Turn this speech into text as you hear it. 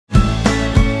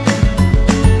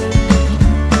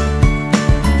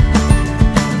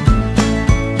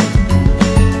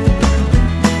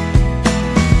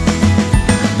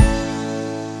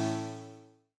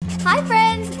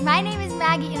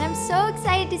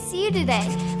see you today.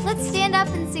 Let's stand up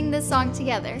and sing this song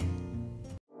together.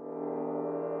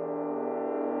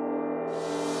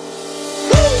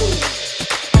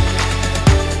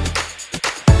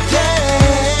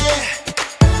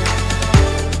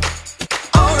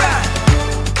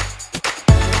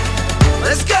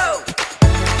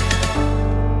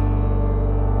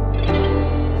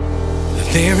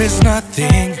 There is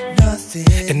nothing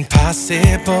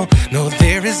impossible. No,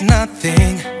 there is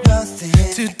nothing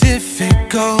too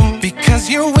difficult. Because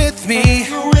you're with me,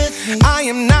 I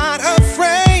am not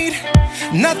afraid.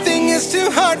 Nothing is too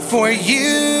hard for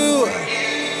you.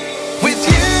 With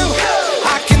you,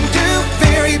 I can do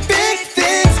very big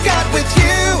things. God, with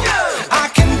you, I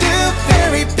can do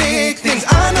very big things.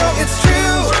 I know it's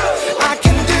true. I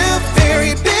can do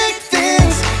very big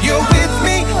things. You're with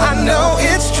me, I know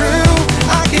it's true.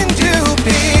 I can do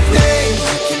big things.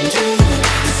 I can do it,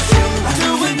 it's true. I'm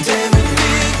doing damn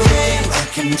big things. I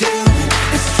can do it,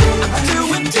 it's true. I'm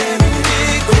doing damn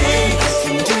big things. I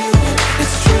can do it,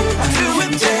 it's true. I'm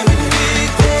doing damn big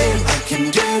things. I can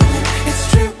do it, it's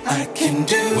true. I can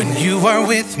do it. When you are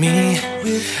with me,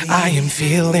 I am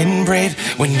feeling brave.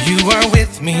 When you are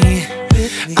with me,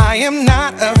 I am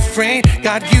not afraid.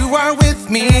 God, you are with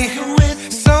me,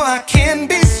 so I can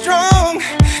be strong.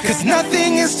 'Cause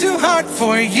nothing is too hard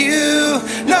for you.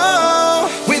 No,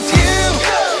 with you,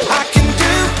 I can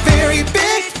do very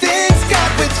big things.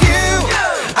 God, with you,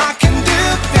 I can do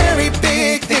very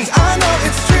big things. I know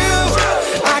it's true.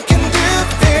 I can do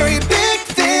very big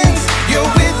things.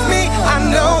 You're with me, I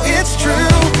know it's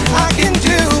true. I can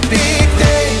do big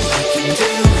things. I can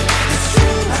do it, it's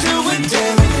true. I'm doing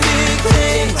damn big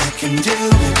things. I can do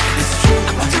it, it's true.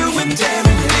 I'm doing damn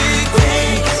big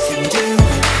things. I can do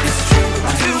it, it's true.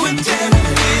 I'm doing damn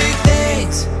big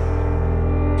things.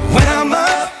 When I'm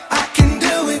up, I can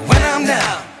do it. When I'm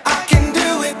down, I can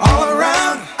do it. All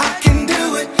around, I can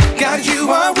do it. God,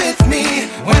 you are with me.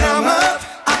 When I'm up,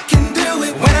 I can do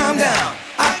it. When I'm down,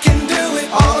 I can do it.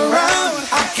 All around,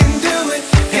 I can do it.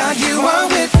 God, you are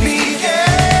with me.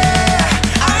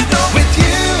 Yeah, I know with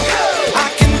you, I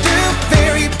can do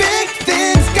very big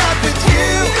things. God, with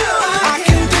you, I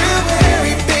can do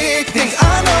very big things.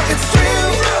 I know it's true.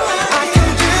 I can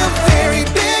do very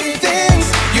big things.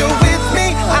 You're with me,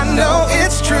 I know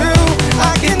it's true.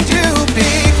 I can do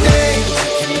big things.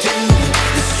 I can do it,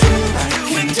 it's true. I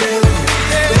can do it.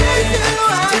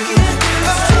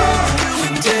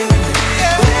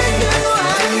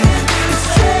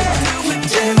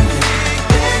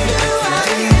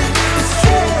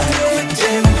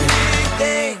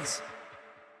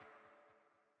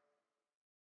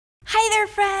 Hi there,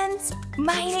 friends!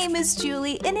 My name is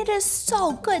Julie, and it is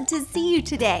so good to see you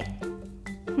today.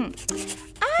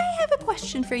 I have a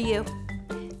question for you.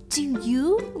 Do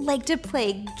you like to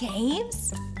play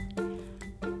games?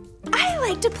 I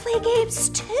like to play games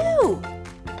too.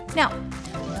 Now,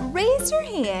 raise your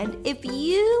hand if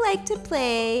you like to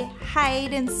play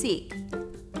hide and seek.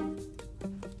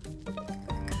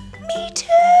 Me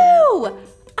too!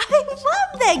 I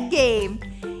love that game.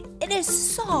 It is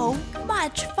so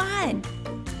much fun.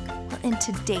 Well, in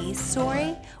today's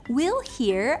story, we'll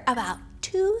hear about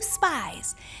two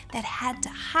spies that had to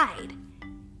hide.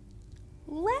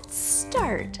 Let's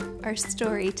start our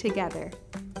story together.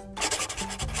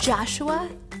 Joshua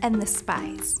and the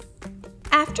spies.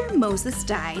 After Moses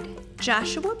died,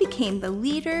 Joshua became the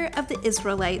leader of the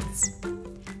Israelites.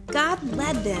 God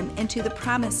led them into the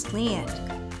promised land.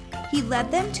 He led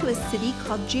them to a city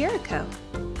called Jericho.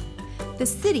 The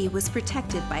city was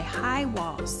protected by high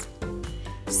walls.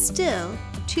 Still,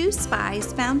 two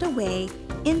spies found a way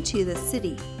into the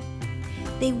city.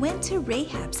 They went to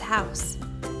Rahab's house.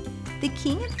 The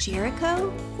king of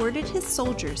Jericho ordered his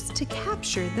soldiers to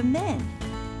capture the men.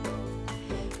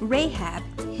 Rahab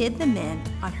hid the men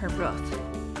on her roof.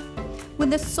 When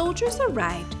the soldiers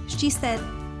arrived, she said,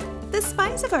 "The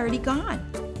spies have already gone.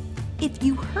 If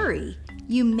you hurry,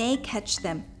 you may catch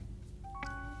them."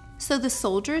 So the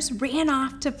soldiers ran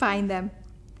off to find them.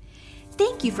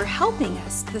 "Thank you for helping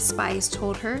us," the spies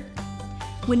told her.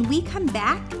 "When we come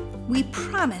back, we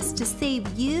promise to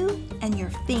save you and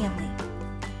your family."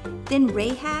 Then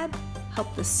Rahab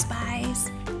helped the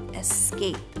spies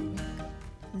escape.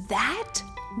 That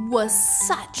was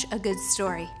such a good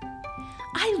story.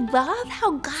 I love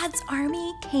how God's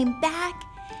army came back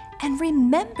and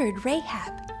remembered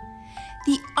Rahab.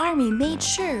 The army made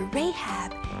sure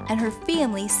Rahab and her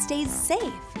family stayed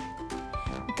safe.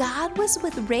 God was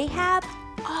with Rahab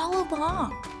all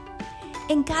along,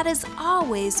 and God is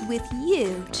always with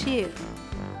you too.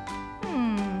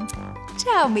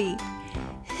 Tell me,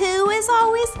 who is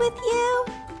always with you?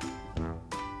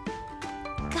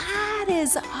 God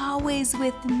is always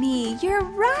with me. You're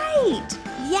right.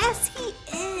 Yes, He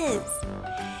is.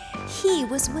 He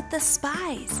was with the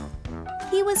spies.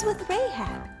 He was with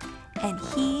Rahab. And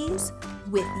He's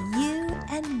with you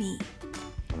and me.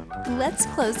 Let's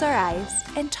close our eyes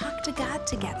and talk to God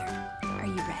together. Are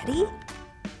you ready?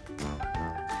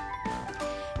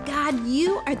 God,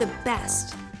 you are the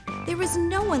best. There is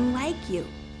no one like you.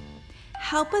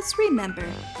 Help us remember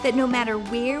that no matter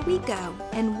where we go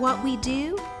and what we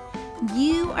do,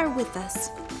 you are with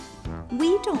us.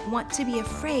 We don't want to be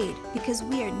afraid because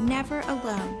we are never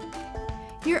alone.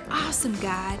 You're awesome,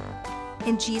 God.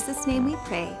 In Jesus' name we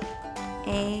pray.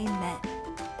 Amen.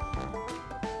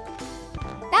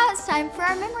 Now it's time for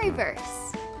our memory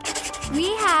verse.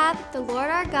 We have the Lord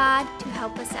our God to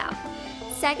help us out.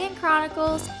 2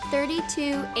 Chronicles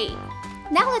 32:8.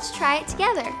 Now let's try it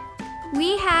together.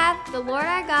 We have the Lord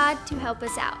our God to help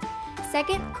us out.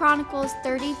 2 Chronicles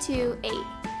 32:8.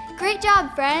 Great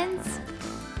job, friends!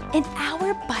 In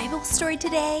our Bible story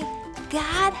today,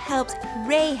 God helped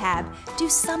Rahab do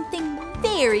something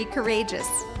very courageous.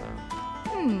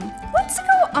 Let's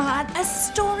go on a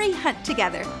story hunt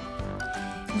together.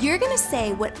 You're going to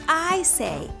say what I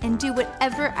say and do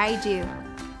whatever I do.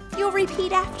 You'll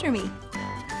repeat after me.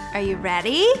 Are you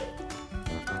ready?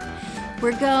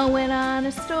 We're going on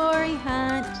a story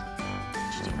hunt.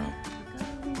 Did you do it?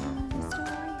 We're going on a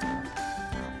story hunt.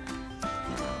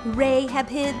 Rahab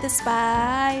hid the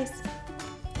spies.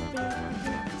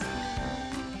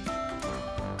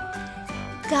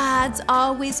 God's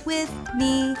always with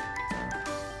me.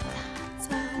 God's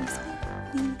always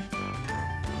with me.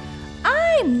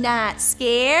 I'm not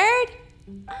scared.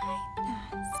 I'm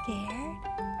not scared.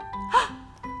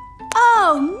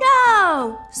 Oh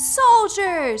no!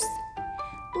 Soldiers!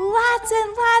 Lots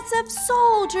and lots of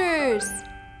soldiers.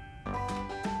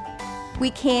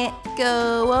 We can't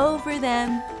go over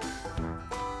them.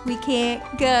 We can't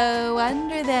go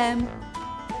under them.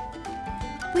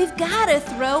 We've got to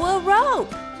throw a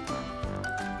rope.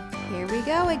 Here we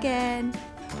go again.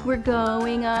 We're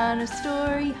going on a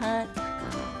story hunt.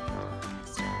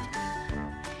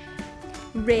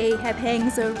 Rahab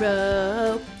hangs a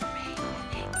rope.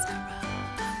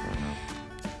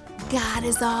 God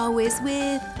is always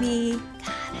with me.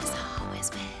 God is always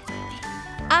with me.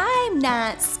 I'm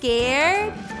not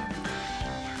scared.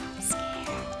 I'm not scared.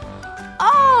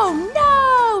 Oh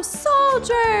no,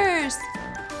 soldiers!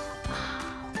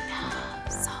 Oh no,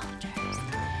 soldiers.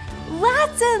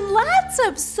 Lots and lots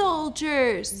of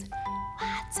soldiers.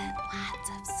 Lots and lots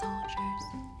of soldiers.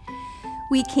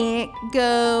 We can't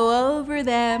go over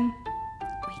them.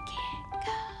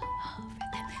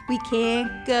 We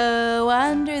can't go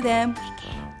under them. We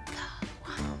can't go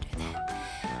under them.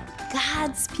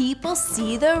 God's people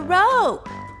see the rope.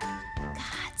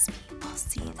 God's people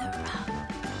see the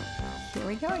rope. Here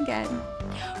we go again.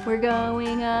 We're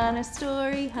going on a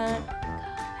story hunt.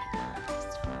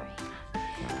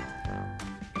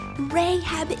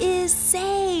 Rahab is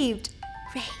saved.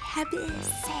 Rahab is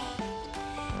saved.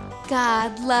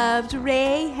 God loved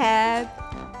Rahab.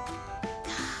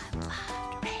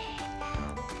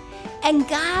 And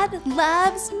God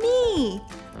loves me.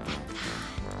 And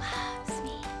God loves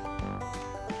me.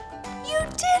 You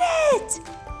did it!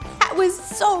 That was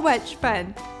so much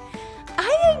fun.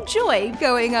 I enjoyed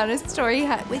going on a story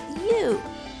hunt with you.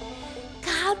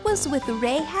 God was with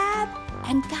Rahab,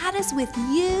 and God is with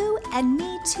you and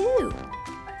me too.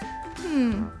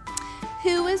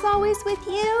 Who is always with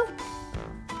you?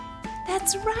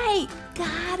 That's right,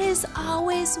 God is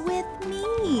always with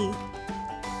me.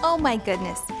 Oh my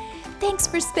goodness. Thanks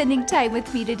for spending time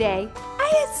with me today. I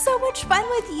had so much fun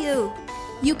with you.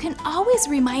 You can always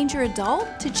remind your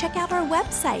adult to check out our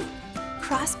website,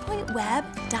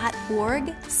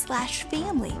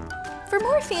 crosspointweb.org/family, for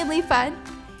more family fun.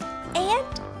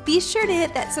 And be sure to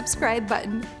hit that subscribe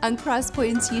button on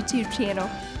Crosspoint's YouTube channel.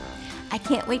 I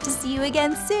can't wait to see you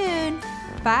again soon.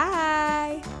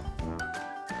 Bye.